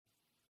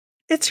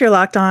It's your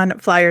Locked On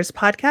Flyers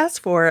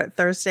podcast for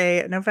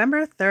Thursday,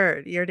 November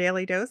 3rd. Your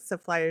daily dose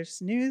of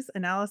Flyers news,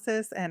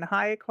 analysis, and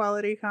high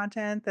quality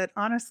content that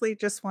honestly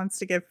just wants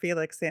to give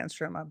Felix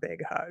Sandstrom a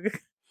big hug.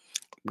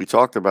 We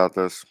talked about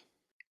this.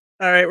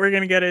 All right, we're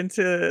going to get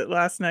into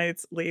last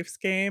night's Leafs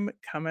game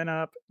coming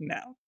up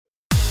now.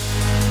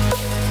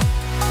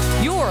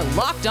 Your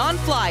Locked On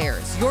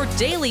Flyers, your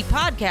daily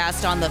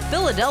podcast on the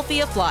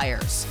Philadelphia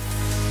Flyers.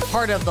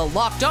 Part of the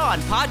Locked On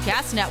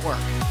Podcast Network.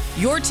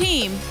 Your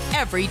team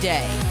every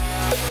day.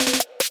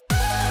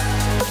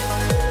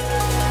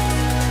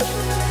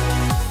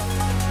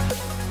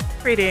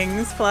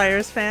 Greetings,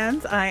 Flyers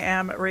fans. I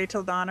am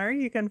Rachel Donner.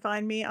 You can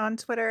find me on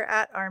Twitter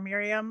at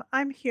rmiriam.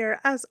 I'm here,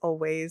 as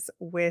always,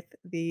 with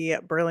the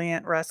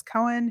brilliant Russ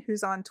Cohen,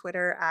 who's on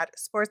Twitter at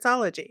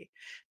Sportsology.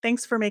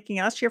 Thanks for making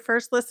us your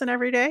first listen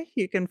every day.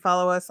 You can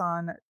follow us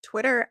on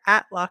Twitter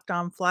at Locked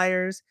On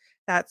Flyers.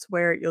 That's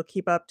where you'll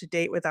keep up to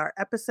date with our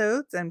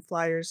episodes and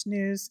Flyers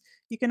news.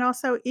 You can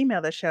also email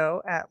the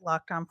show at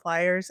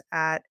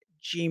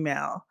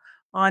lockedonflyers@gmail.com.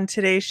 On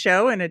today's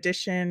show, in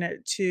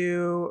addition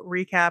to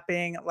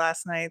recapping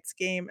last night's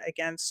game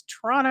against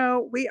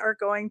Toronto, we are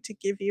going to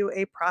give you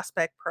a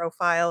prospect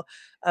profile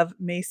of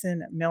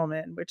Mason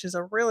Millman, which is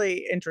a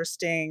really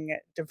interesting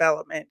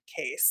development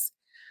case.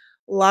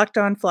 Locked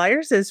On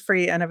Flyers is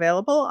free and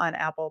available on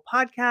Apple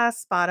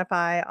Podcasts,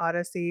 Spotify,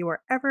 Odyssey,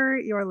 wherever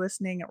you're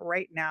listening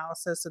right now.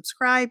 So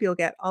subscribe. You'll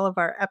get all of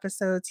our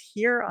episodes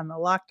here on the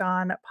Locked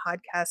On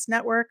Podcast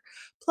Network.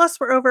 Plus,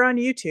 we're over on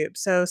YouTube.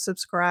 So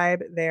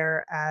subscribe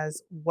there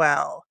as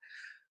well.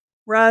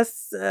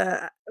 Russ,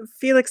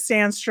 Felix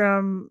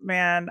Sandstrom,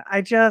 man,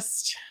 I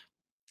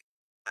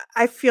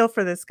feel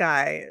for this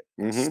guy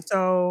hmm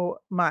so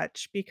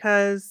much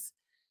because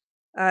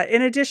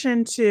in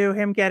addition to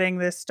him getting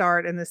this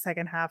start in the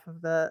second half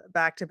of the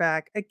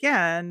back-to-back,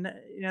 again,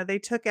 they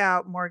took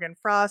out Morgan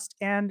Frost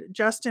and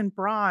Justin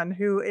Braun,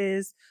 who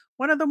is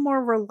one of the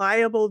more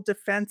reliable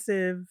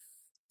defensive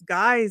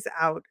guys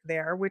out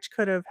there, which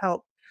could have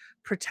helped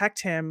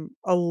protect him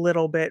a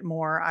little bit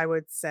more, I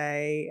would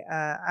say.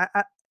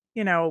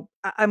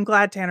 I'm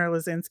glad Tanner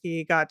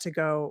Lazinski got to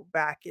go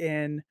back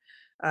in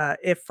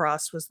if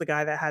Frost was the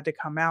guy that had to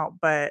come out.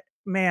 But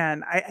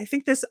man, I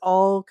think this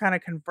all kind of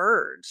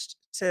converged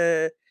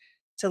to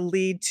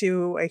lead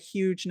to a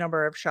huge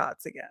number of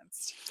shots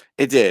against.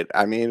 It did.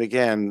 I mean,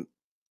 again,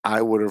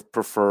 I would have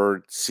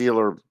preferred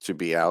Sealer to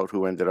be out,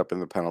 who ended up in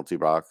the penalty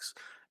box,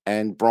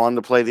 and Braun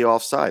to play the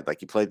offside. Like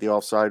he played the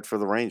offside for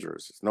the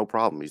Rangers. It's no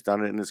problem. He's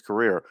done it in his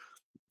career.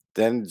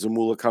 Then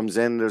Zamula comes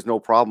in. There's no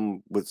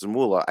problem with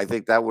Zamula. I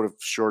think that would have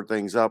shored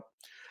things up.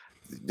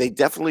 They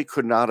definitely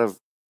could not have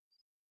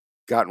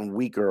gotten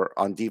weaker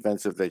on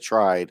defense if they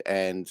tried.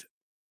 And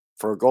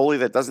for a goalie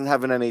that doesn't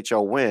have an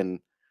NHL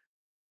win,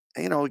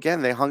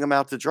 again, they hung him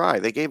out to dry.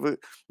 They gave a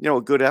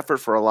good effort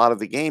for a lot of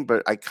the game,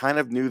 but I kind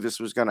of knew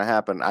this was going to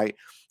happen. I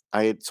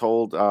had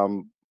told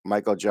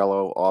Michael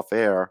Jello off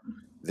air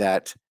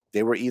that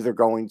they were either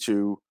going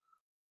to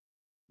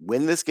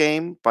win this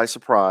game by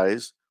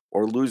surprise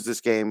or lose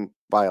this game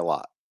by a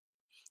lot.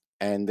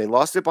 And they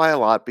lost it by a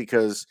lot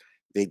because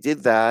they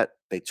did that.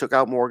 They took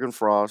out Morgan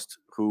Frost,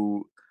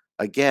 who,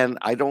 again,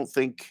 I don't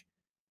think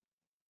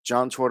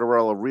John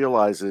Tortorella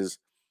realizes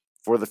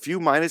for the few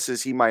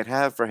minuses he might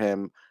have for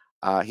him,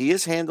 he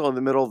is handling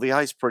the middle of the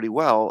ice pretty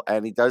well,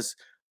 and he does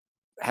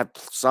have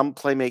some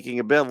playmaking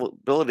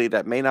ability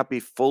that may not be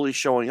fully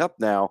showing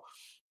up now,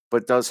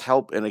 but does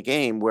help in a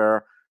game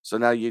where. So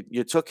now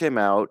you took him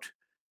out,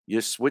 you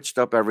switched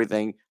up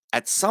everything.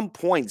 At some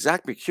point,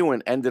 Zach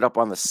McEwen ended up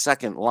on the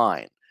second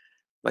line.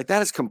 Like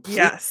that is complete.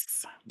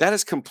 Yes. That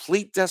is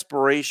complete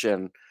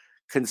desperation,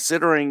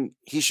 considering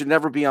he should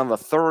never be on the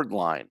third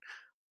line.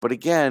 But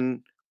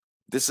again,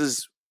 this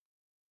is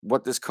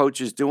what this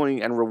coach is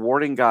doing and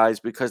rewarding guys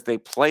because they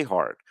play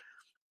hard.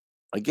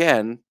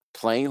 Again,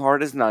 playing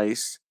hard is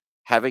nice.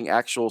 Having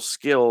actual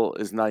skill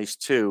is nice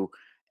too.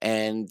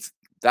 And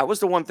that was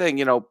the one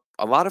thing,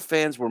 a lot of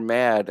fans were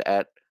mad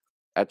at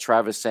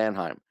Travis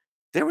Sanheim.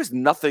 There was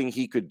nothing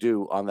he could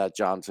do on that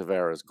John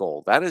Tavares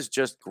goal. That is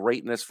just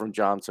greatness from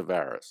John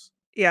Tavares.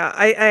 Yeah,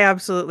 I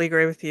absolutely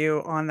agree with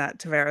you on that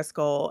Tavares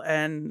goal.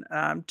 And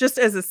just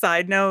as a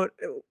side note,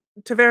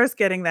 Tavares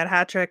getting that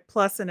hat trick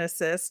plus an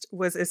assist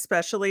was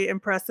especially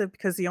impressive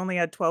because he only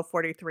had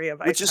 12:43 of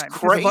Which ice is time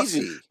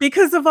crazy.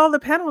 because of all the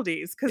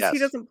penalties, because he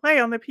Yes. doesn't play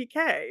on the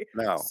PK.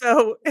 No.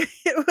 So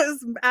it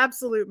was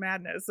absolute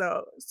madness.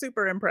 So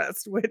super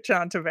impressed with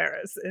John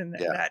Tavares in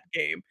Yeah. that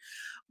game.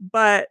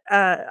 But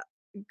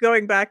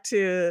going back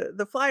to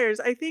the Flyers,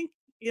 I think,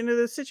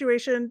 the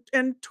situation,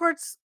 and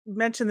Torts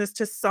mentioned this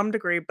to some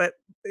degree, but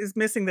is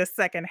missing the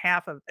second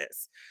half of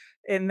this,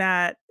 in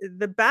that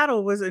the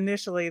battle was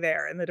initially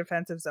there in the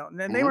defensive zone.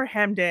 Then they Mhm. were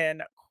hemmed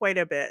in quite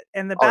a bit,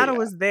 and the Oh, battle yeah.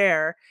 was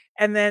there.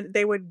 And then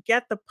they would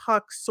get the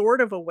puck sort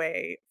of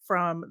away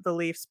from the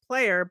Leafs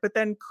player, but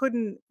then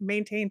couldn't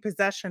maintain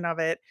possession of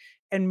it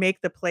and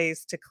make the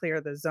plays to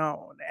clear the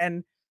zone.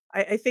 And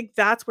I think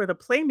that's where the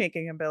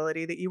playmaking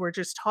ability that you were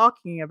just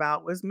talking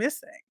about was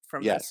missing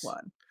from this Yes.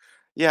 one.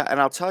 Yeah, and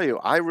I'll tell you,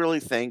 I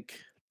really think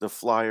the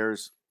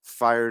Flyers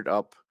fired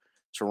up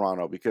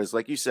Toronto because,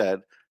 like you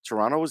said,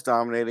 Toronto was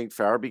dominating.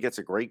 Farabee gets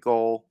a great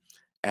goal,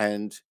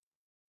 and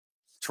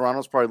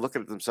Toronto's probably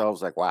looking at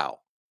themselves like, "Wow,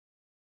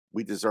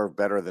 we deserve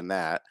better than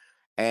that."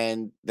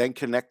 And then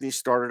Konechny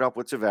started up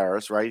with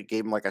Tavares, right?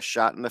 Gave him like a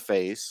shot in the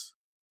face.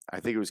 I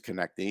think it was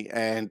Konechny,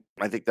 and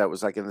I think that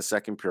was like in the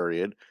second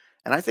period.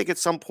 And I think at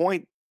some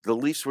point the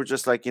Leafs were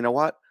just like, you know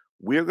what?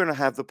 We're going to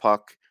have the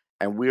puck,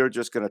 and we are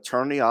just going to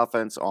turn the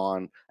offense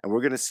on, and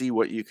we're going to see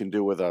what you can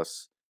do with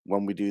us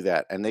when we do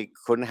that. And they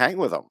couldn't hang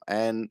with them.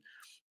 And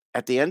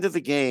at the end of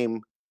the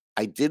game,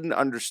 I didn't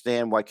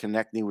understand why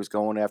Konechny was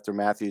going after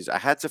Matthews. I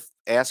had to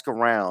ask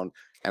around,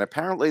 and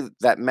apparently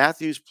that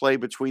Matthews play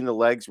between the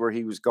legs where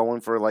he was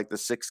going for like the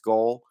sixth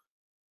goal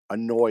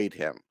annoyed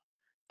him.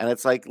 And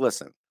it's like,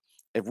 listen,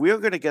 if we're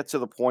going to get to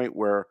the point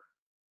where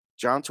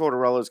John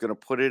Tortorella is going to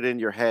put it in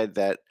your head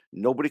that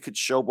nobody could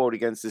showboat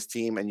against this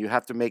team and you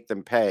have to make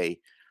them pay,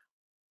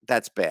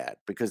 that's bad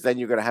because then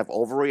you're going to have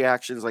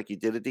overreactions like you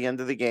did at the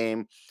end of the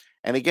game.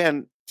 And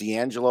again,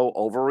 D'Angelo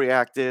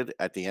overreacted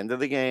at the end of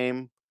the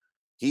game.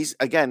 He's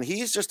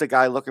just a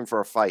guy looking for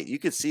a fight. You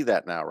can see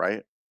that now,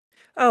 right?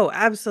 Oh,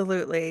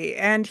 absolutely,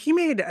 and he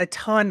made a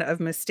ton of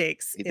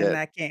mistakes He in did.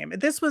 that game.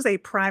 This was a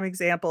prime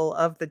example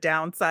of the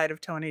downside of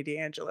Tony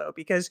DeAngelo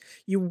because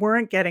you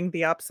weren't getting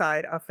the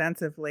upside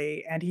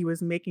offensively, and he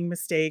was making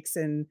mistakes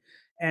and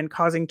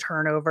causing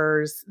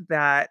turnovers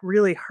that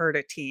really hurt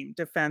a team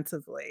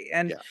defensively,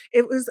 and Yeah.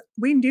 it was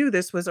we knew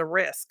this was a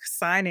risk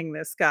signing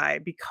this guy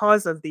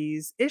because of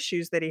these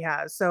issues that he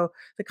has, so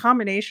the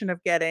combination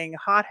of getting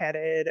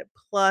hot-headed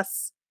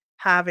plus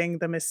having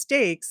the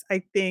mistakes, I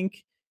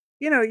think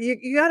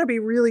you gotta be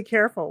really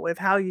careful with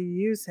how you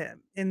use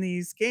him in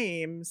these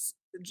games,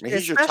 I mean,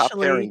 he's your top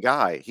pairing especially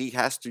guy. He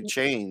has to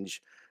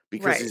change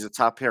because right, he's a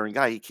top pairing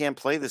guy. He can't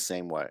play the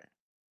same way.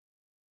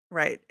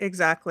 right,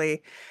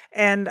 exactly,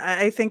 and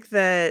I think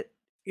that,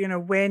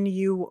 when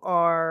you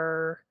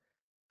are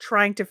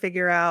trying to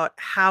figure out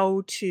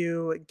how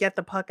to get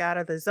the puck out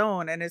of the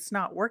zone and it's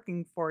not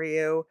working for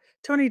you,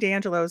 Tony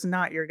D'Angelo is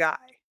not your guy.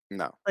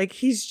 No. Like,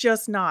 he's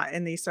just not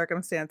in these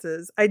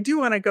circumstances. I do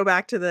wanna go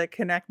back to the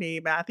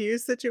Konechny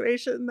Matthews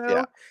situation,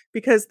 Yeah. though,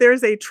 because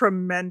there's a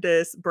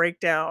tremendous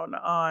breakdown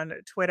on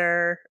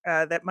Twitter,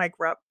 that Mike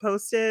Rupp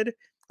posted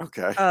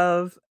Okay.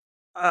 of,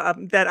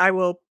 that I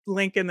will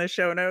link in the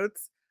show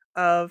notes,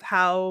 of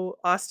how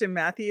Austin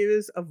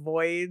Matthews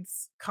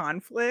avoids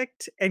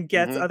conflict and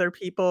gets Mhm. other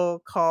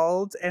people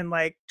called and,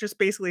 like, just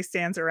basically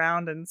stands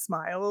around and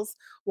smiles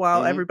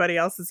while Mhm. everybody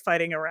else is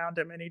fighting around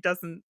him, and he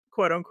doesn't,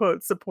 quote,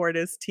 unquote, "support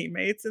his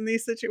teammates" in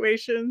these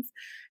situations,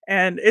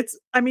 and it's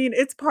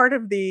part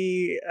of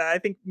the, I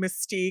think,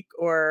 mystique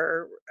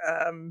or,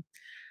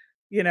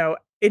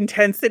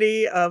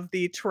 intensity of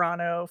the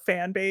Toronto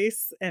fan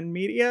base and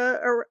media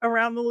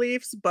around the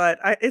Leafs, but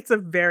it's a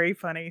very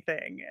funny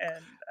thing,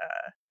 and,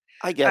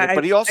 I get it, I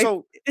but he I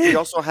also he I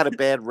also had a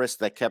bad wrist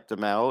that kept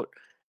him out,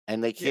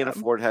 and they can't yeah.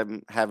 afford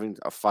him having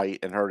a fight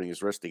and hurting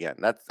his wrist again.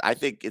 That's I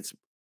think it's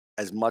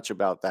as much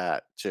about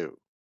that too.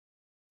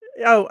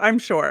 Oh, I'm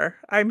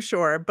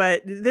sure,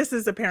 but this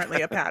is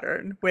apparently a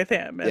pattern with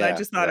him, and I Yeah,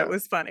 just thought it yeah.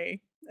 was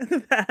funny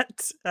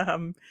that,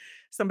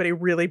 somebody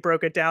really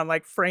broke it down,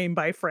 like, frame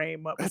by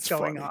frame what was That's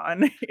going funny.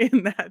 on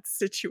in that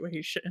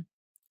situation.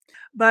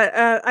 But,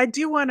 I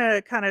do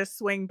wanna kinda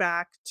swing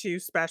back to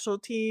special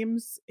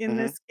teams in Mhm.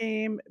 this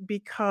game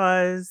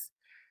because,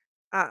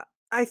 uh,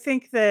 I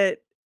think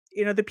that,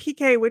 the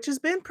PK, which has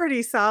been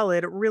pretty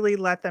solid, really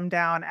let them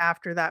down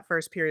after that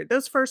first period.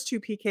 Those first 2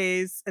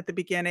 PKs at the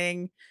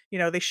beginning,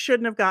 they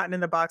shouldn't have gotten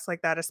in the box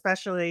like that,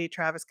 especially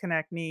Travis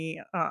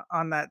Konechny,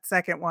 on that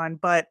second one,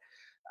 but,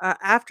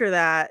 after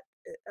that,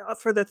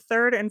 for the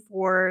 3rd and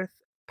 4th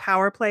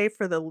power play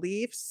for the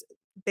Leafs,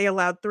 they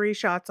allowed 3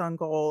 shots on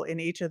goal in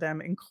each of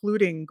them,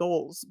 including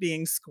goals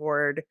being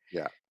scored,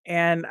 Yeah,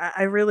 and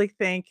I really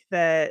think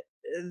that,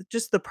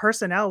 just the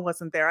personnel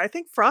wasn't there. I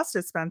think Frost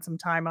has spent some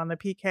time on the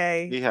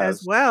PK he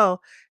as has.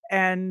 well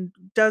and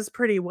does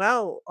pretty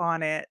well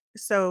on it,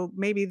 so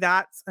maybe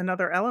that's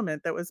another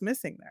element that was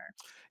missing there.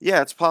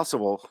 Yeah, it's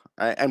possible,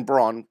 and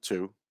Braun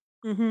too.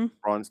 Mhm,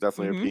 Braun's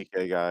definitely a mhm.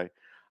 PK guy.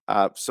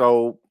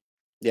 So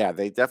yeah,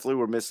 they definitely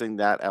were missing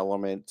that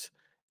element.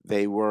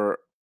 They were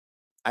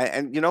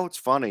and it's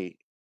funny,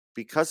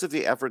 because of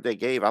the effort they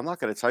gave, I'm not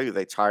gonna tell you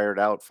they tired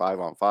out 5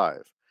 on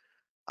 5.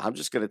 I'm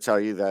just gonna tell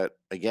you that,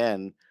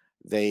 again,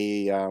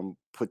 they,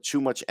 put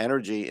too much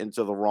energy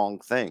into the wrong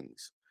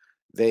things.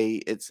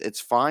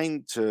 It's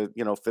fine to,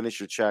 finish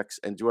your checks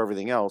and do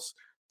everything else,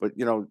 but,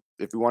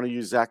 if you wanna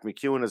use Zach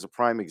McEwen as a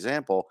prime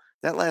example,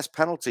 that last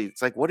penalty,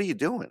 it's like, "What are you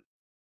doing?"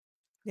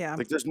 Yeah.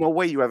 Like, there's no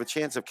way you have a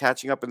chance of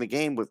catching up in the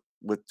game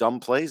with dumb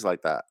plays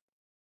like that.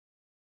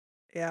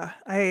 Yeah,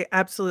 I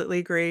absolutely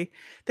agree.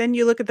 Then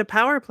you look at the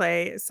power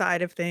play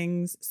side of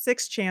things,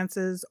 6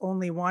 chances,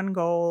 only 1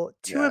 goal,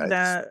 2 Yeah, of it's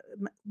them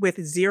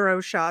with 0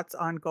 shots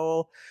on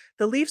goal.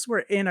 The Leafs were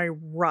in a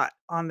rut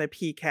on the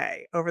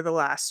PK over the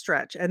last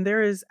stretch, and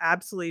there is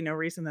absolutely no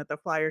reason that the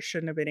Flyers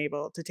shouldn't have been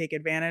able to take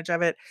advantage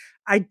of it.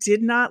 I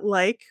did not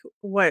like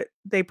what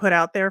they put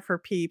out there for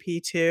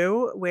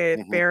PP2 with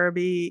mhm.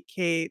 Farabee,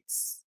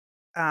 Cates,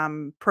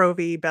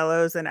 Provy,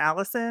 Bellows, and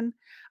Allison.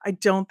 I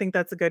don't think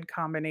that's a good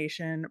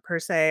combination per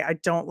se. I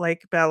don't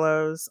like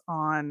Bellows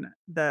on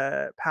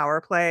the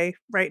power play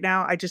right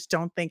now. I just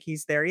don't think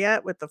he's there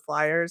yet with the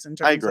Flyers in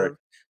I terms agree. of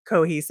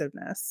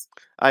cohesiveness.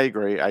 I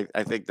agree.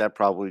 I think that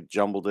probably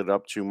jumbled it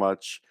up too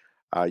much.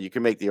 You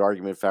can make the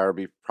argument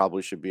Farabee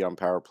probably should be on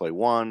power play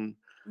 1.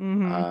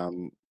 Mhm.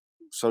 Um,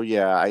 so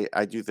yeah,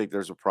 I do think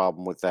there's a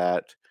problem with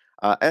that.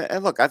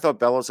 And look, I thought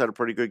Bellows had a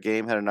pretty good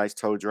game, had a nice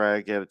toe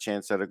drag, he had a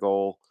chance at a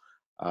goal.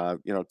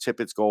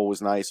 Tippett's goal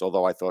was nice,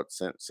 although I thought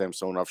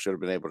Samsonov should have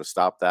been able to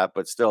stop that,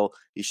 but still,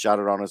 he shot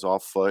it on his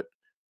off foot.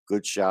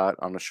 Good shot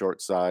on the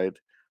short side.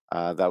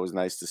 That was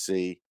nice to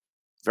see.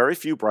 Very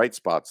few bright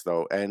spots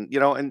though, and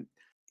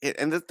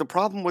the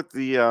problem with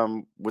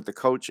the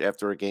coach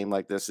after a game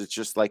like this is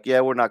just like, yeah,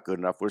 we're not good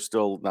enough, we're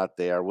still not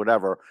there,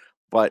 whatever,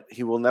 but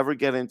he will never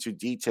get into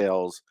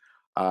details.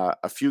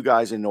 A few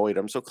guys annoyed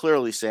him, so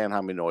clearly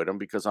Sanheim annoyed him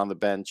because on the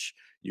bench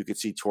you could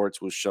see Torts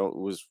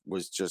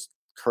was just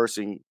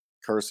cursing,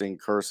 cursing,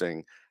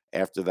 cursing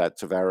after that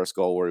Tavares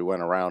goal where he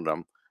went around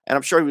him, and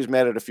I'm sure he was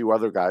mad at a few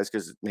other guys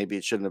because maybe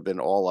it shouldn't have been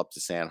all up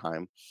to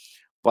Sanheim,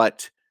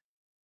 but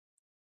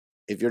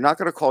if you're not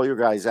going to call your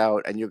guys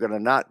out and you're going to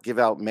not give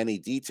out many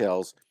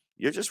details,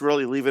 you're just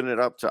really leaving it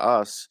up to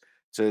us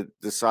to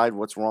decide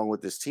what's wrong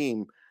with this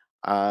team.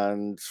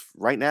 And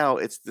right now,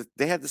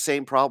 they had the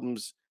same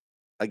problems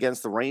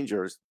against the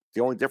Rangers.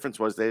 The only difference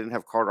was they didn't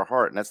have Carter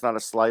Hart, and that's not a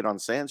slight on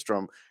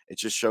Sandstrom. It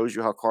just shows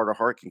you how Carter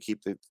Hart can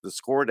keep the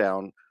score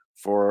down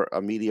for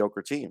a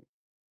mediocre team.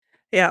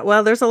 Yeah,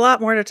 well, there's a lot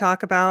more to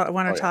talk about. I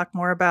wanna Oh yeah, talk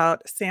more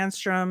about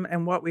Sandstrom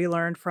and what we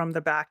learned from the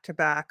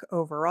back-to-back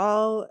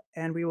overall,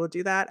 and we will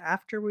do that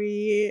after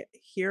we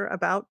hear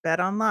about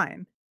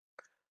BetOnline.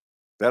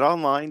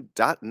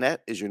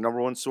 BetOnline.net is your number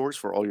one source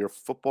for all your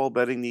football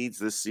betting needs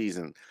this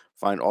season.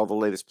 Find all the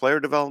latest player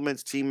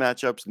developments, team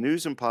matchups,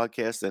 news and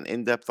podcasts, and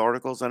in depth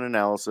articles and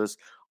analysis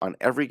on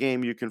every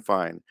game you can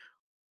find.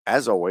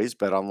 As always,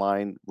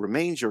 BetOnline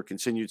remains your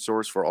continued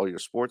source for all your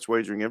sports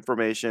wagering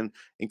information,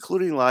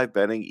 including live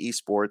betting,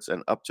 esports,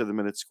 and up to the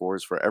minute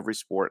scores for every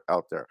sport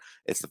out there.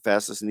 It's the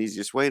fastest and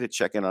easiest way to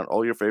check in on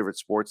all your favorite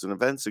sports and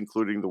events,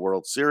 including the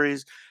World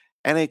Series,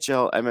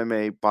 NHL,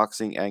 MMA,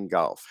 boxing, and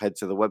golf. Head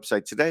to the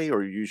website today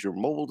or use your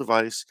mobile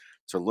device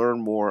to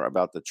learn more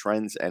about the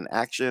trends and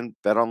action.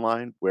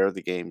 BetOnline, where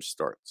the game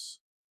starts.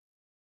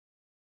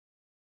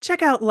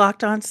 Check out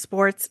Locked On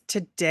Sports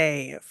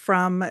today.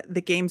 From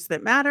the games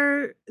that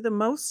matter the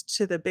most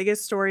to the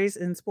biggest stories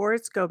in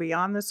sports, go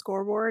beyond the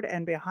scoreboard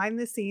and behind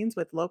the scenes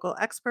with local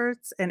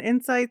experts and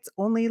insights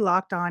only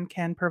Locked On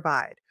can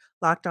provide.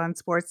 Locked On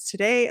Sports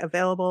today,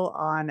 available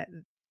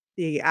on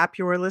the app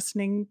you are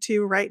listening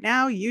to right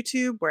now,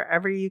 YouTube,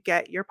 wherever you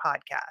get your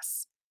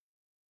podcasts.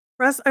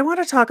 Russ, I want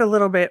to talk a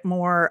little bit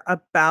more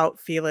about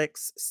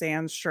Felix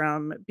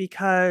Sandstrom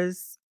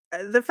because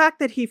the fact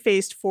that he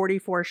faced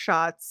 44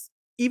 shots,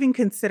 even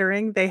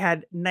considering they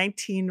had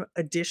 19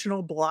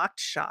 additional blocked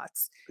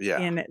shots Yeah,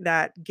 in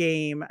that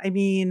game, I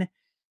mean,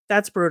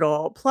 that's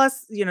brutal.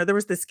 Plus, there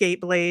was the skate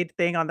blade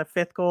thing on the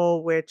fifth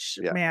goal, which,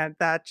 yeah, man,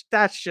 that's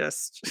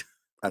just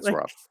that's like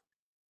rough.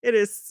 it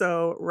is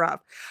so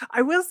rough.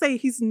 I will say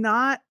he's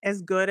not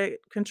as good at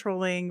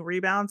controlling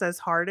rebounds as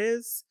Hart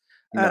is,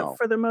 No,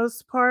 for the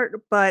most part,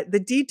 but the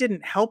D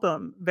didn't help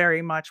him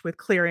very much with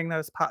clearing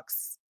those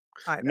pucks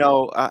either.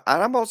 no, and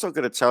I'm also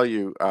going to tell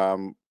you,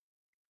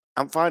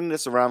 I'm finding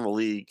this around the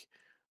league.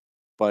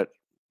 But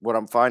what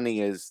I'm finding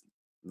is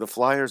the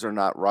Flyers are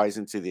not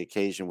rising to the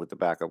occasion with the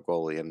backup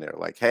goalie in there.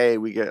 Like, hey,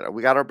 we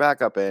got our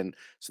backup in,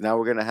 so now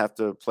we're gonna have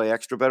to play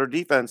extra better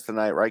defense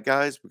tonight, right,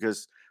 guys?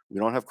 Because we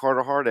don't have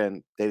Carter Hart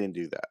in. They didn't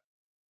do that.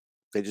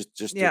 They just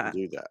didn't Yeah.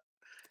 do that.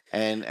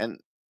 And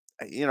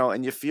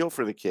you feel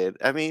for the kid.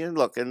 I mean, and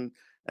look, and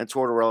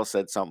Tortorella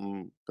said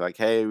something like,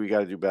 "Hey, we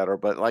got to do better."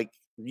 But like,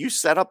 you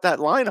set up that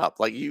lineup,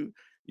 like you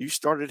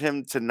started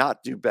him to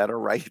not do better,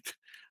 right,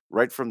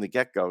 right from the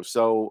get go.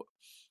 So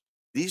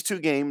these 2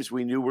 games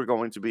we knew were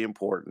going to be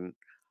important.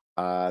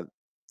 Uh,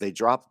 they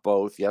dropped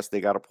both. Yes,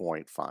 they got a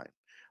point, fine,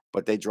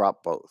 but they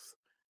dropped both.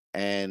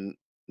 And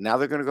now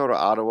they're gonna go to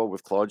Ottawa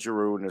with Claude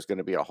Giroux, and there's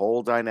gonna be a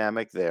whole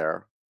dynamic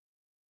there,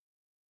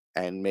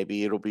 and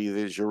maybe it'll be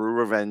the Giroux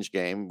revenge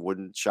game.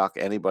 Wouldn't shock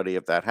anybody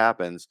if that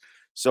happens.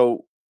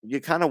 So you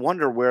kinda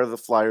wonder where the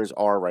Flyers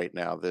are right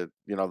now. The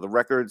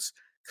record's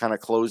kinda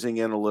closing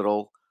in a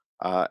little,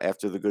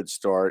 after the good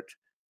start.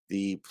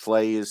 The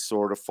play is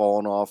sort of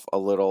fallen off a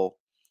little,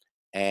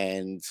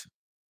 and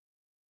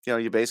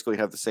you basically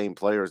have the same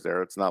players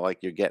there. It's not like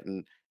you're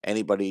getting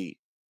anybody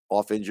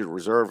off injured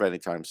reserve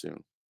anytime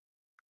soon.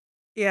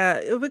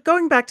 Yeah, but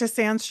going back to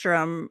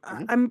Sandstrom,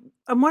 Mhm.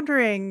 I'm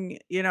wondering,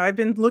 I've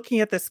been looking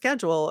at the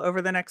schedule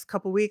over the next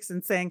couple weeks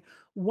and saying,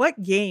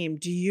 what game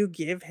do you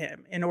give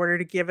him in order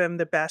to give him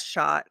the best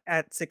shot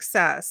at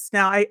success?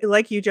 Now, I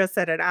like you just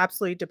said, it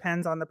absolutely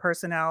depends on the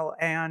personnel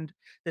and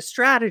the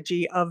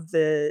strategy of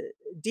the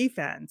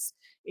defense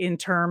in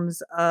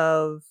terms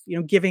of,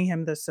 giving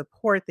him the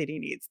support that he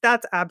needs.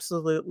 That's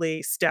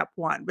absolutely step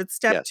 1. But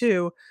step Yes.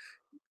 2,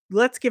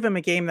 let's give him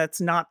a game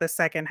that's not the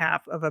second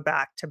half of a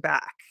back to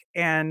back.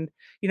 And,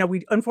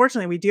 we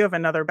unfortunately we do have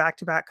another back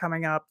to back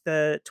coming up,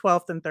 the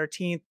 12th and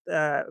 13th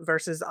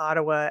versus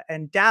Ottawa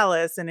and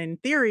Dallas. And in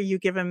theory, you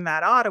give him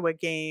that Ottawa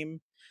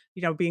game,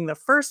 being the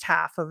first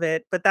half of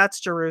it, but that's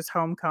Giroux's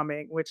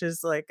homecoming, which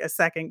is like a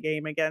second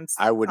game against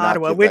I would not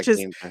Ottawa, give which that is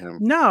game to him.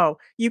 no,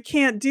 you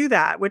can't do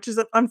that, which is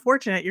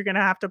unfortunate. You're going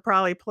to have to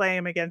probably play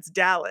him against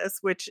Dallas,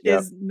 which Yep.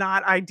 is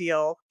not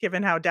ideal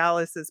given how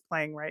Dallas is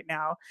playing right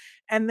now.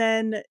 And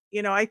then,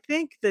 I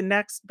think the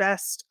next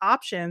best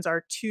options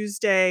are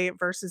Tuesday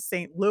versus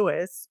St.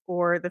 Louis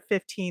or the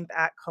 15th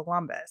at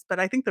Columbus. But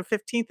I think the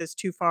 15th is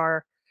too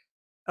far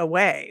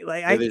away.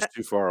 Like It is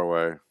too far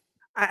away.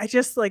 I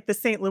just like the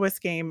St. Louis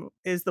game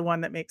is the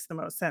one that makes the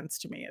most sense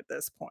to me at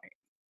this point.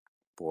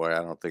 Boy,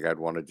 I don't think I'd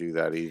wanna do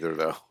that either,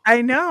 though.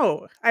 I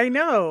know. I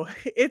know.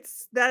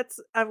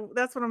 That's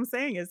what I'm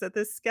saying is that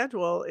this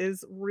schedule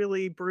is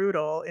really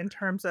brutal in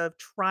terms of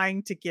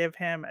trying to give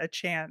him a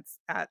chance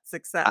at I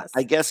success.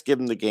 guess give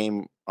him the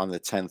game on the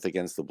 10th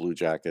against the Blue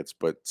Jackets,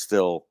 but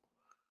still,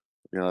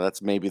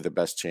 that's maybe the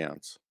best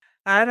chance.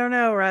 I don't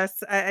know,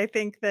 Russ. I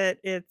think that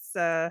it's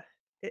a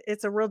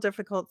real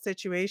difficult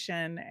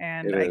situation,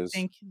 and It I is.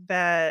 think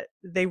that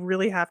they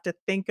really have to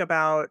think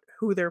about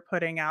who they're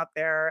putting out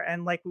there.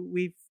 And like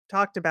we've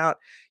talked about,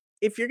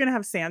 if you're gonna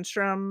have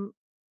Sandstrom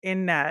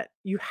in net,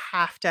 you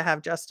have to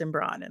have Justin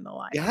Braun in the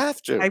You lineup.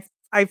 have to. I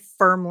I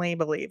firmly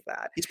believe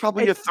that. He's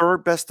probably And your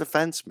 3rd best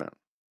defenseman,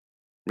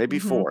 maybe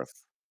mhm.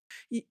 4th.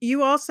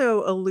 You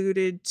also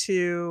alluded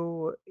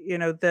to,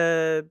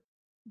 the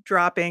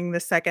dropping the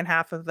second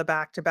half of the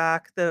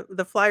back-to-back.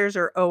 The Flyers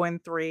are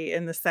 0-3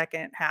 in the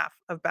second half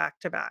of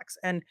back-to-backs,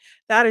 and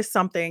that is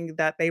something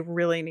that they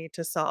really need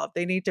to solve.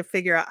 They need to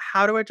figure out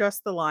how to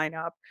adjust the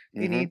lineup.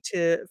 They Mhm. need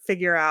to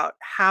figure out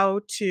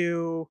how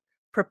to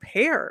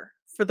prepare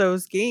for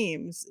those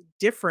games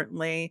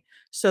differently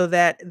so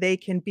that they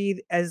can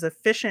be as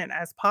efficient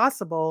as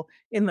possible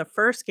in the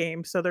first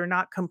game so they're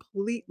not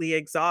completely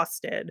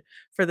exhausted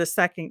for the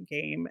second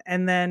game.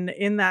 And then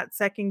in that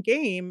second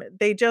game,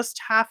 they just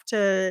have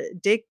to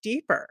dig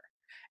deeper.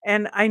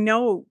 And I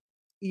know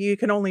you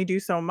can only do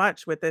so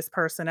much with this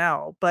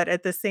personnel, but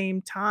at the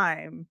same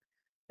time,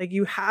 like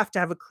you have to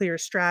have a clear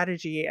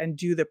strategy and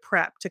do the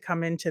prep to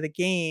come into the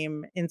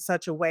game in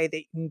such a way that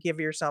you can give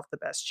yourself the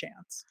best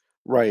chance.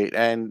 Right,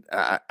 and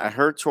I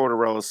heard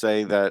Tortorella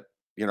say that,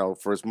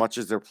 for as much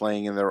as they're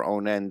playing in their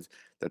own end,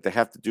 that they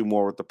have to do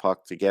more with the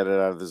puck to get it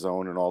out of the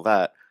zone and all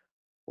that.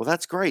 Well,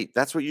 that's great.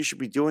 That's what you should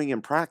be doing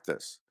in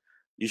practice.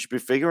 You should be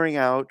figuring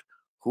out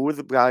who are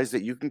the guys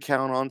that you can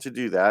count on to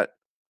do that,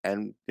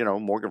 and,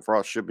 Morgan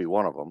Frost should be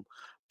one of them.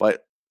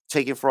 But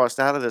taking Frost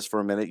out of this for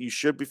a minute, you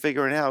should be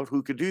figuring out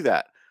who could do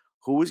that.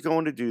 Who is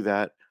going to do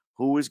that?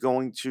 Who is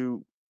going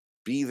to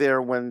be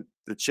there when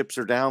the chips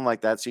are down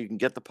like that so you can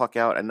get the puck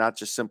out and not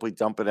just simply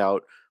dump it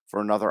out for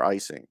another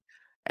icing.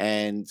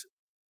 And,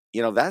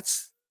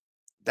 that's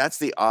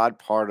the odd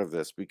part of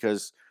this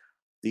because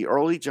the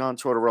early John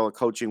Tortorella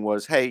coaching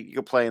was, "Hey, you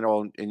can play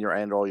in your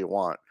end all you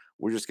want.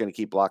 We're just gonna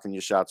keep blocking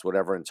your shots,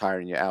 whatever, and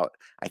tiring you out."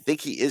 I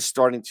think he is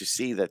starting to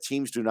see that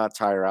teams do not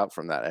tire out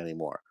from that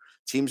anymore.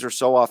 Teams are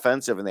so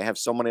offensive and they have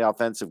so many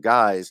offensive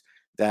guys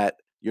that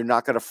you're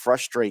not gonna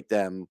frustrate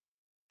them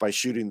by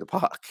shooting the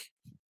puck.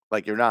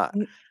 Like, you're not.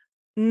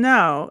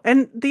 No,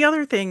 and the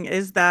other thing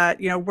is that,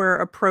 we're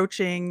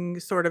approaching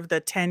sort of the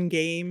 10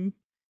 game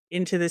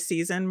into the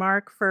season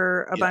mark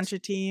for a bunch Yes.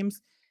 of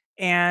teams,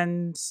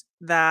 and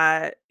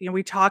that,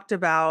 we talked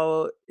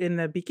about in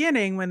the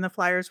beginning when the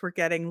Flyers were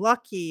getting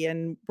lucky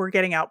and were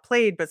getting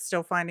outplayed but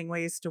still finding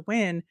ways to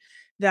win,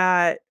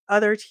 that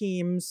other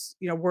teams,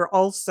 were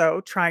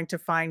also trying to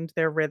find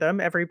their rhythm.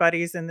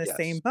 Everybody's in the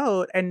same Yes.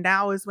 boat, and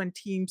now is when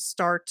teams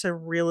start to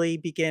really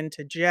begin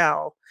to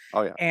gel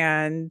Oh, yeah.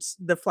 and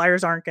the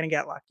Flyers aren't gonna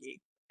get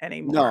lucky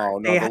anymore. No,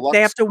 no, the They luck's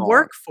have to gone.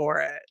 work for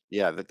it.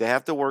 Yeah, that they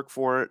have to work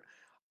for it,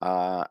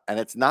 and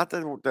it's not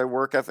that their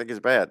work ethic is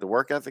bad. The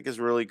work ethic is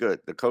really good.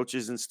 The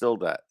coaches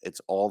instilled that.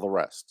 It's all the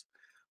rest.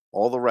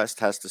 All the rest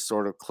has to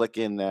sort of click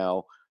in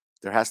now.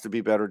 There has to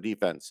be better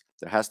defense.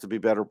 There has to be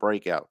better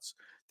breakouts.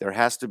 There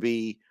has to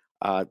be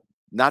uh,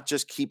 not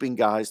just keeping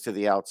guys to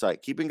the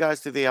outside. Keeping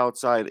guys to the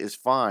outside is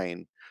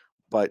fine,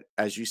 but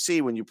as you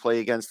see when you play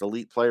against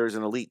elite players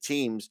and elite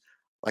teams,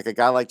 like a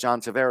guy like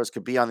John Tavares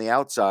could be on the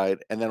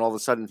outside, and then all of a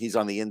sudden he's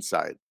on the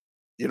inside.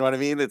 You know what I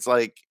mean? It's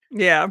like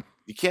Yeah,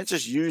 you can't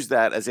just use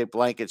that as a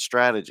blanket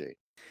strategy.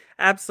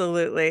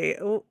 absolutely.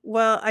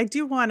 Well, I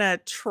do wanna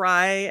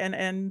try and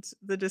end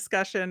the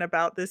discussion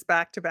about this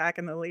back-to-back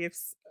and the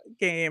Leafs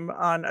game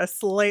on a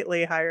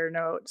slightly higher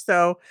note.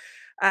 So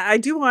I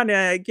do want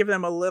to give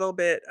them a little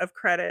bit of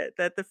credit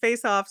that the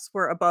faceoffs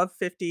were above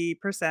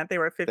 50%. They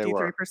were at They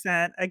were.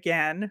 53%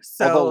 again.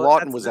 Although So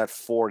Lawton that's was at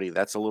 40,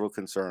 that's a little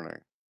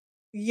concerning.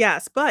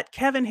 yes, but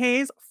Kevin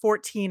Hayes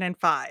 14 and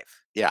 5.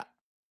 Yeah.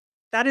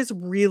 That is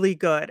really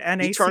good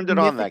and He a turned it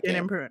on that significant game.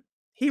 improvement.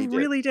 He He did.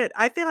 really did.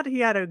 I thought he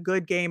had a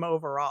good game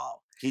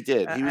overall. He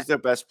did. Uh, He uh, was their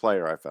best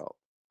player, I felt.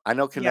 I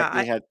know yeah,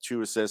 Konechny had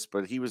 2 assists,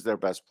 but he was their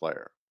best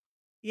player.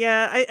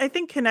 yeah, I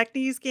think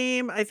Konechny's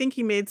game, I think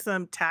he made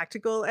some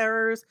tactical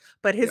errors,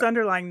 but his Yeah.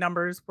 underlying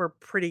numbers were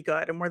pretty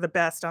good and were the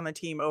best on the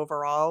team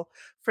overall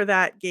for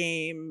that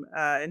game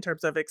in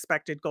terms of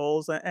expected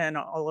goals and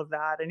all of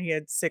that. And he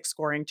had 6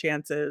 scoring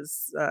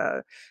chances.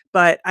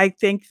 But I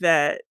think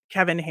that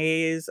Kevin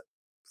Hayes,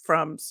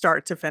 from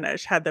start to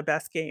finish, had the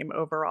best game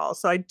overall.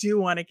 So I do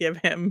want to give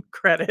him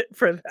credit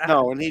for that.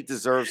 No, and he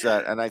deserves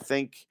that, and I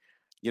think,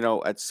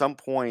 at some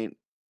point,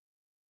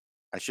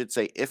 I should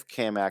say if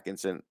Cam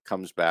Atkinson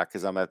comes back,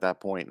 because 'cause I'm at that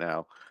point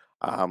now,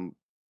 um,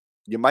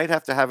 you might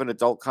have to have an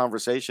adult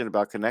conversation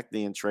about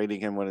connecting and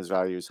trading him when his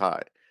value is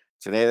high.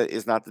 Today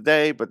is not the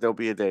day, but there'll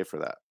be a day for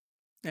that.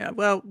 Yeah,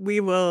 well, we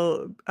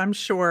will, I'm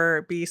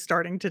sure, be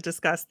starting to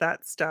discuss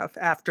that stuff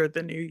after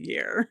the new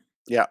year.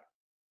 Yeah.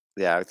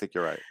 Yeah, I think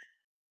you're right.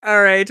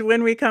 All right,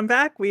 when we come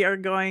back, we are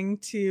going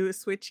to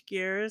switch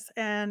gears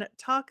and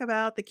talk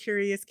about the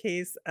curious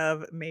case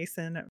of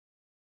Mason.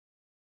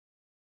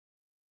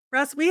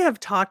 Russ, we have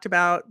talked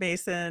about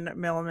Mason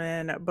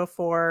Milliman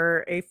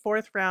before, a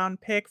fourth round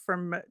pick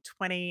from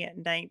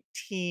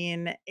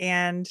 2019,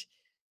 and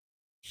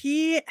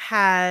he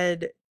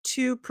had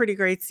 2 pretty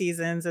great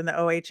seasons in the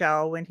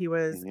OHL when he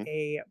was Mhm,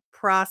 a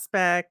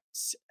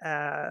prospect,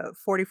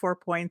 44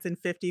 points in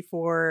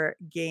 54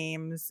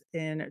 games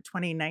in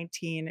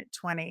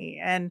 2019-20,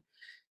 and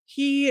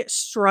he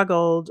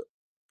struggled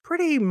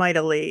pretty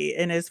mightily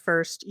in his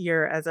first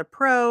year as a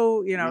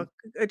pro, mhm.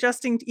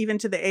 adjusting even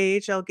to the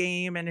AHL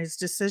game, and his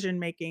decision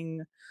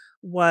making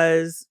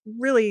was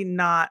really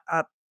not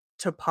up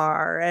to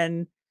par,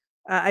 and,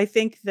 I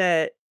think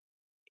that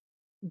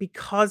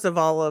because of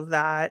all of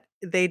that,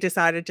 they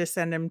decided to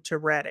send him to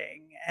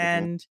Reading,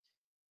 Mhm. and,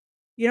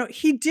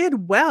 he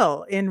did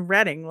well in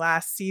Reading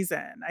last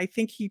season. I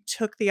think he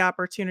took the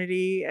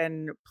opportunity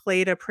and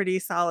played a pretty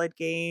solid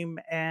game,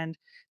 and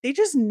they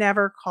just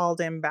never called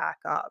him back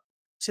up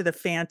to the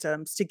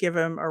Phantoms to give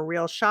him a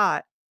real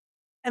shot.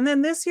 And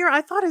then this year,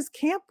 I thought his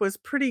camp was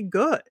pretty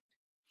good.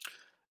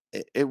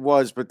 It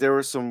was, but there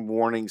were some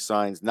warning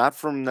signs, not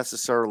from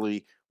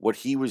necessarily what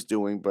he was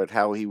doing, but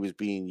how he was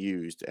being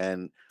used,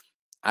 and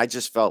I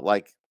just felt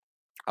like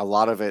a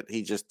lot of it,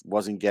 he just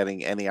wasn't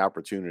getting any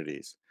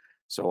opportunities.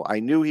 So I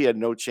knew he had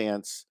no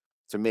chance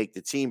to make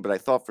the team, but I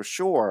thought for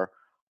sure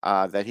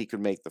that he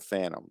could make the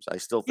Phantoms. I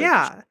still think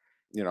he should,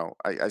 Yeah.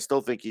 I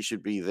still think he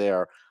should be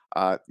there.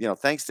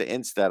 Thanks to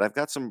Instead, I've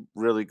got some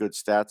really good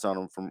stats on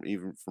him from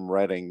even from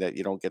Reading that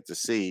you don't get to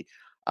see.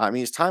 I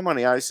mean, his time on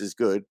the ice is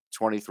good,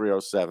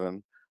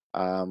 2307.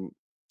 Um,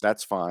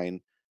 that's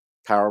fine.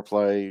 Power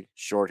play,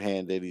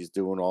 shorthanded, he's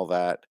doing all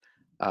that.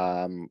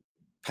 Um,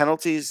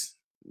 Penalties,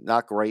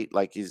 not great.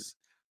 Like his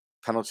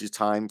penalties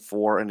time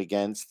for and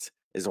against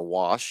is a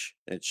wash.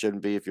 It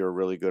shouldn't be if you're a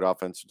really good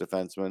offensive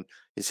defenseman.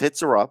 His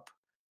hits are up,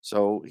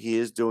 so he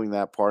is doing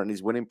that part and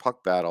he's winning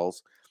puck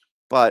battles.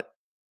 But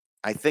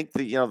I think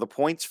the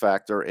points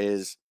factor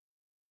is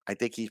I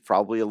think he's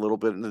probably a little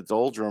bit in the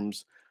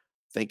doldrums,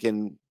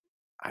 thinking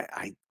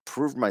I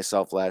proved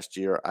myself last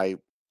year. I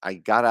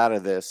got out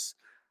of this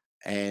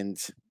and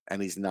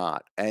he's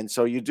not. And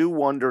so you do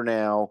wonder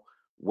now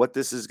what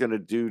this is going to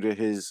do to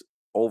his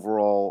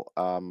overall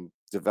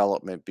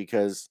development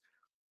because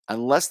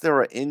unless there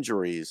are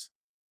injuries,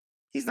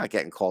 he's not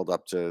getting called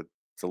up to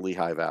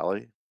Lehigh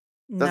Valley.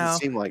 Doesn't No.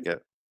 seem like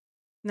it.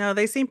 No,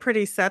 they seem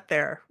pretty set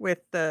there with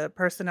the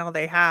personnel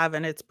they have,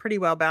 and it's pretty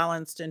well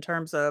balanced in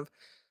terms of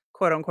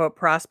quote unquote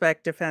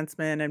prospect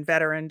defensemen and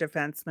veteran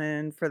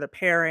defensemen for the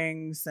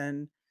pairings.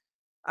 And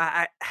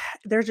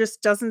there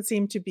just doesn't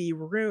seem to be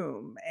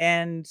room.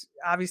 And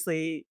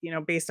obviously,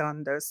 based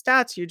on those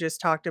stats you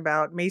just talked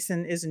about,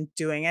 Mason isn't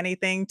doing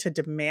anything to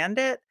demand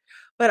it.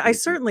 But I Mhm.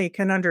 certainly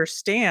can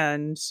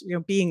understand,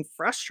 being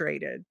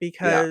frustrated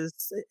Yeah. because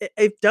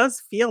it does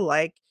feel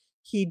like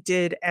he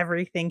did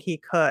everything he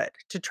could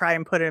to try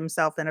and put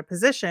himself in a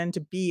position to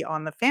be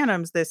on the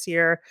Phantoms this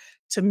year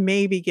to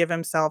maybe give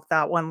himself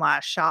that one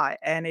last shot.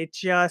 And it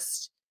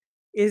just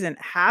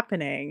isn't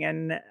happening,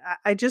 and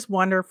I just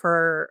wonder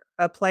for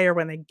a player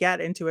when they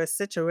get into a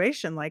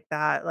situation like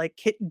that, like,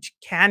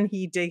 can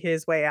he dig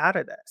his way out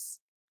of this?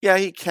 Yeah,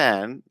 he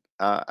can.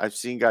 I've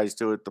seen guys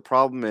do it. The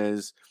problem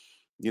is,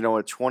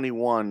 at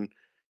 21,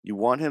 you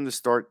want him to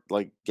start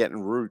like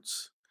getting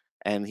roots,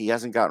 and he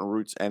hasn't gotten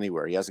roots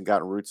anywhere. He hasn't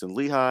gotten roots in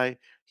Lehigh.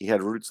 He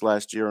had roots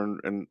last year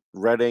in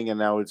Reading, and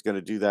now he's going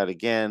to do that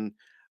again.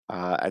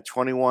 At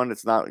 21,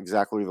 it's not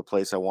exactly the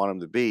place I want him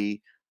to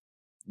be.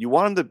 You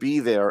want him to be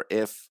there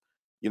if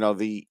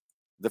the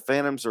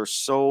Phantoms are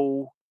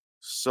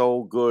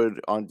so good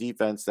on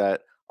defense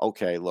that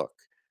okay, look,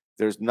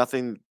 there's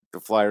nothing. the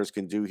Flyers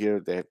can do here.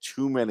 They have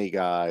too many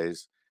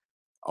guys.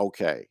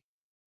 Okay.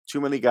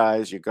 Too many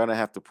guys. You're gonna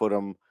have to put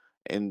them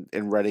in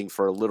Reading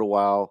for a little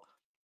while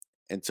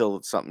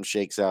until something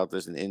shakes out.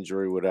 There's an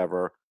injury,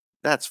 whatever.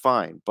 That's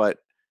fine. But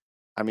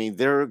I mean,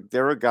 there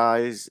are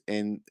guys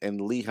in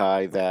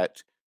Lehigh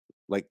that,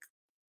 like,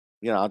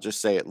 I'll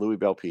just say it, Louis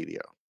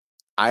Belpedio.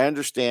 I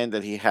understand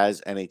that he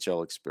has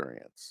NHL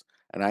experience,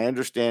 and I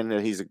understand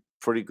that he's a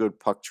pretty good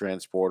puck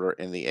transporter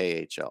in the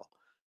AHL.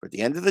 But at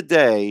the end of the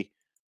day,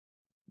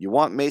 you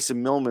want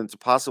Mason Millman to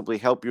possibly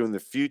help you in the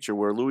future,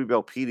 where Louis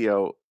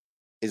Belpedio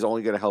is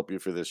only going to help you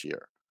for this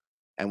year,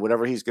 and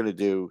whatever he's going to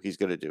do, he's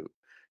going to do.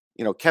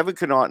 Kevin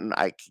Connaughton,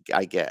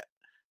 I get,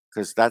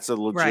 because that's a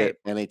Right.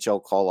 legit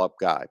NHL call up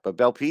guy. But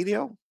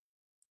Belpedio,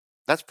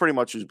 that's pretty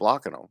much who's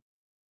blocking him.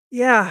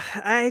 Yeah,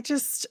 it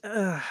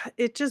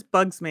just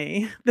bugs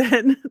me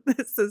that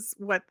this is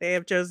what they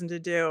have chosen to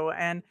do,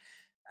 and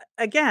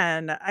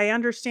again, I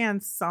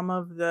understand some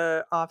of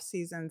the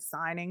off-season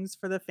signings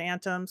for the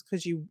Phantoms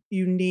because you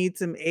need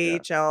some Yeah.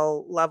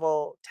 AHL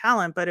level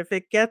talent, but if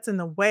it gets in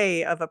the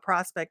way of a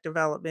prospect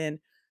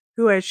development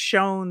who has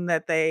shown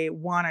that they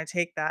wanna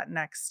take that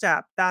next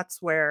step,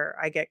 that's where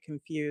I get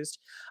confused.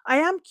 I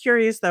am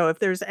curious, though, if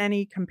there's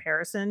any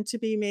comparison to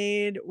be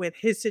made with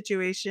his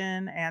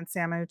situation and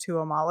Samu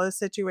Tuomaala's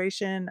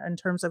situation in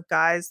terms of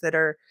guys that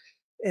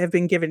have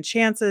been given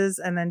chances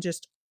and then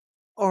just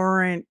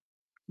aren't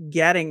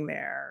getting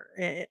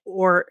there?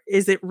 Or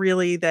is it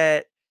really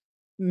that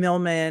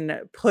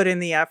Millman put in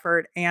the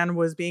effort and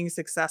was being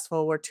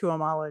successful where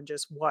Tuamala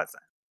just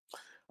wasn't?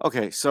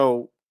 Okay,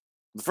 so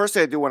the first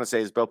thing I do want to say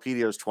is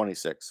Belpedio is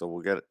 26,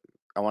 so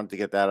I wanted to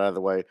get that out of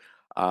the way,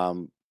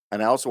 um,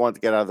 and I also wanted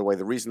to get out of the way.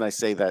 The reason I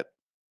say that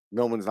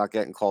Millman's not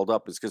getting called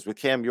up is because with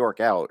Cam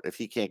York out, if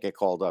he can't get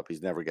called up,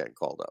 he's never getting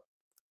called up.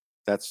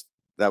 That's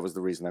that was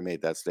the reason I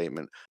made that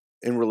statement.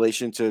 In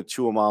relation to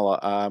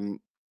Tuamala,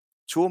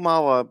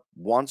 Tuamala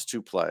wants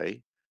to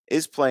play,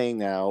 is playing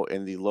now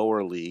in the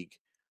lower league,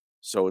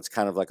 so it's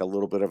kind of like a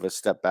little bit of a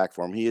step back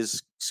for him. He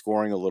is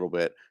scoring a little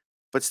bit,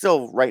 but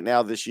still, right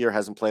now this year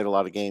hasn't played a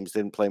lot of games.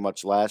 Didn't play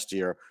much last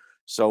year,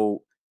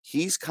 so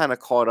he's kind of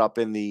caught up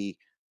in the,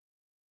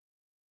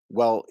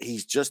 well,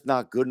 he's just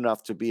not good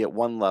enough to be at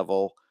one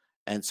level,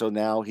 and so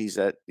now he's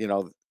at,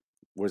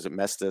 was it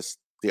Mestis,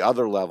 the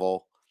other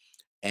level,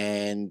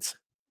 and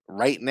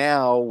right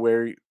now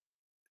we're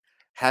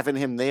having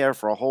him there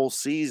for a whole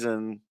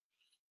season.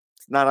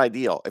 It's not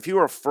ideal. If you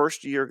were a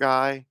first year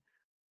guy,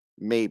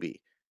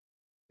 maybe.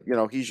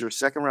 He's your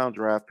second round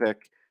draft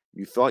pick.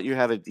 You thought you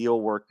had a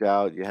deal worked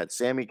out. You had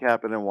Sammy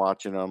Kapanen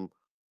watching him.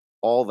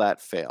 All that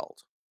failed.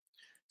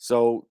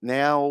 So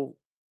now,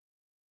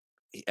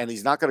 and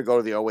he's not going to go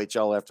to the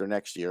OHL after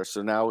next year.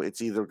 So now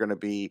it's either going to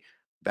be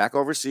back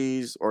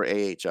overseas or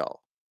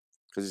AHL,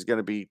 because he's going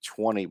to be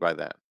 20 by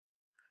then.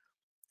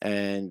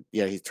 And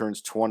yeah, he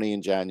turns 20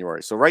 in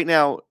January. So right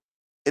now,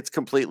 it's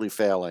completely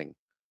failing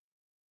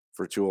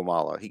for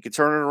Tuamala. He could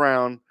turn it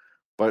around,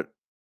 but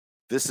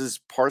this is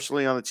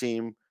partially on the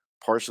team,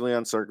 partially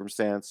on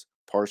circumstance,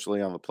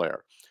 partially on the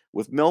player.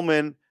 With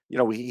Millman,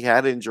 he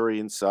had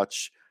injury and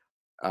such.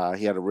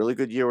 He had a really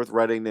good year with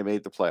Reading. They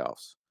made the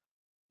playoffs.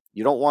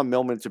 You don't want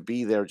Millman to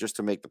be there just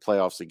to make the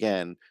playoffs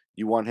again.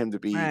 You want him to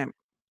be Right,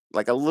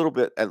 like a little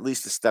bit, at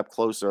least a step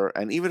closer.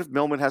 And even if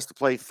Millman has to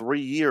play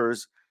 3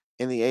 years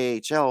in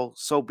the AHL,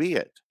 so be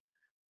it.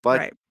 But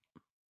right.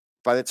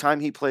 by the time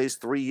he plays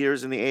 3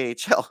 years in the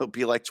AHL, he'll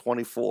be like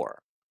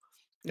 24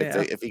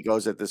 Yeah. if he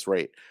goes at this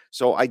rate.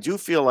 So I do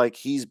feel like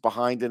he's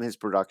behind in his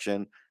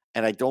production,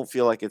 and I don't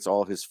feel like it's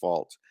all his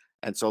fault.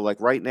 And so, like,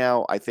 right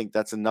now, I think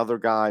that's another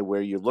guy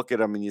where you look at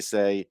him and you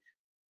say,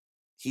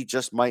 he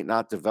just might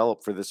not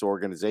develop for this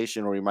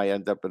organization, or he might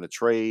end up in a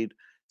trade.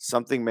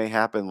 Something may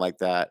happen like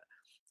that.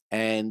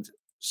 And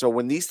so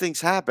when these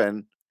things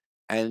happen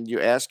and you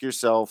ask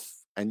yourself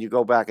and you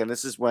go back, and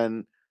this is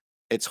when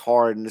it's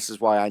hard, and this is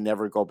why I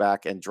never go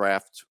back and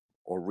draft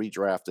or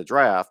redraft a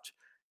draft,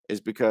 is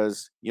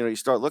because, you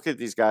start looking at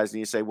these guys and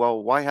you say,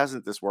 well, why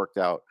hasn't this worked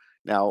out?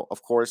 Now,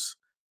 of course,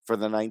 for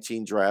the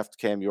 19 draft,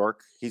 Cam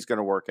York, he's going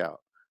to work out.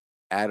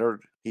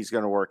 Addard, he's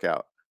going to work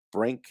out.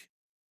 Brink,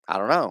 I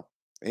don't know,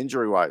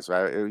 injury wise,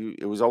 right?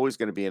 It was always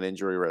going to be an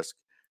injury risk.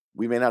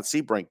 We may not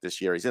see Brink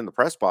this year. He's in the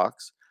press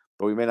box,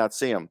 but we may not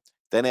see him.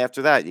 Then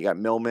after that, you got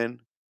Millman,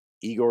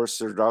 Igor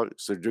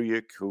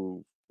Serduyic,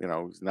 who,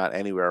 is not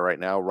anywhere right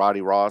now.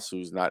 Roddy Ross,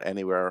 who's not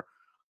anywhere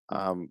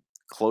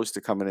close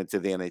to coming into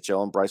the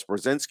NHL, and Bryce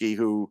Brzezinski,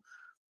 who,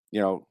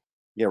 yeah,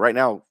 right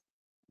now,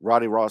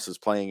 Roddy Ross is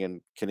playing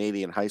in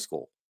Canadian high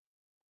school.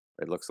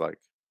 It looks like.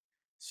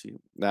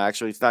 No,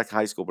 actually, it's not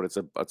high school, but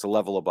it's a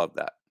level above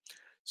that.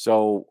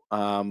 So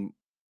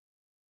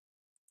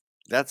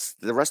that's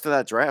the rest of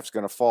that draft's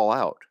going to fall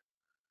out.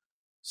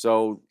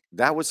 So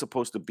that was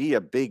supposed to be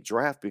a big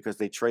draft because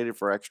they traded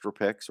for extra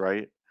picks,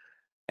 right?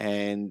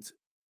 And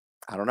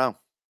I don't know.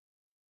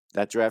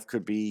 That draft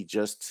could be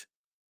just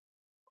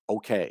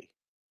okay.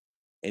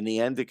 In the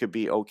end, it could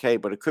be okay,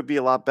 but it could be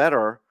a lot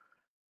better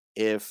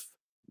if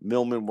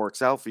Millman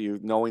works out for you,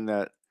 knowing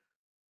that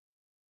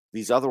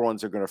these other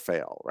ones are going to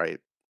fail, right?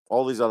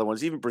 all these other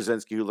ones, even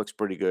Brzezinski, who looks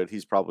pretty good,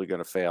 he's probably going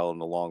to fail in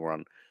the long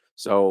run.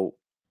 So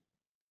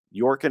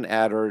York and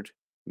Adard,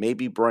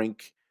 maybe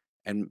Brink,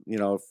 and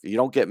if you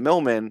don't get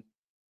Millman,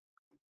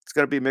 it's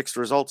going to be mixed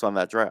results on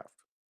that draft.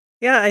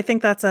 Yeah, I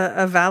think that's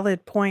a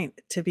valid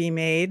point to be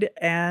made,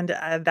 and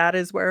that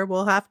is where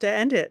we'll have to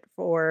end it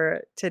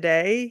for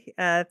today.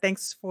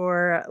 Thanks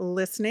for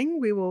listening.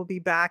 We will be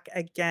back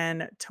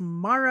again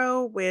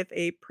tomorrow with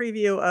a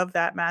preview of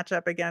that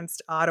matchup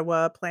against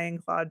Ottawa,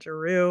 playing Claude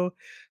Giroux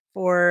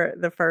for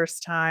the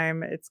first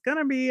time. It's going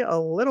to be a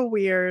little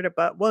weird,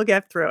 but we'll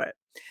get through it.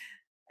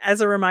 As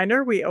a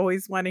reminder, we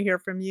always want to hear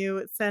from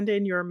you. Send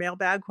in your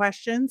mailbag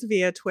questions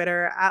via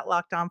Twitter at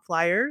Locked On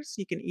Flyers.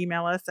 You can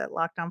email us at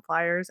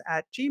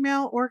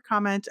lockedonflyers@gmail or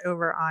comment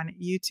over on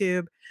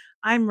YouTube.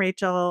 I'm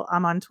Rachel.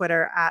 I'm on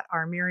Twitter at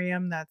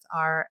rmiriam. That's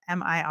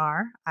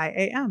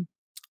RMIRIAM.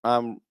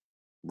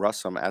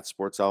 Russ, I'm at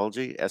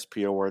Sportsology,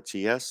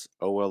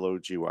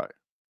 SPORTSOLOGY.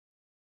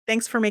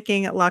 Thanks for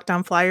making Locked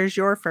On Flyers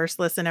your first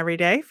listen every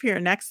day. For your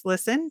next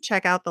listen,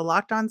 check out the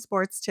Locked On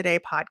Sports Today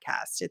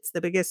podcast. It's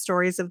the biggest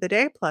stories of the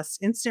day, plus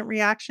instant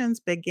reactions,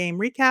 big game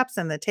recaps,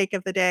 and the take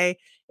of the day.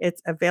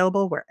 It's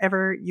available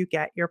wherever you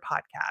get your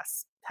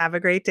podcasts. Have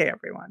a great day,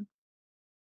 everyone.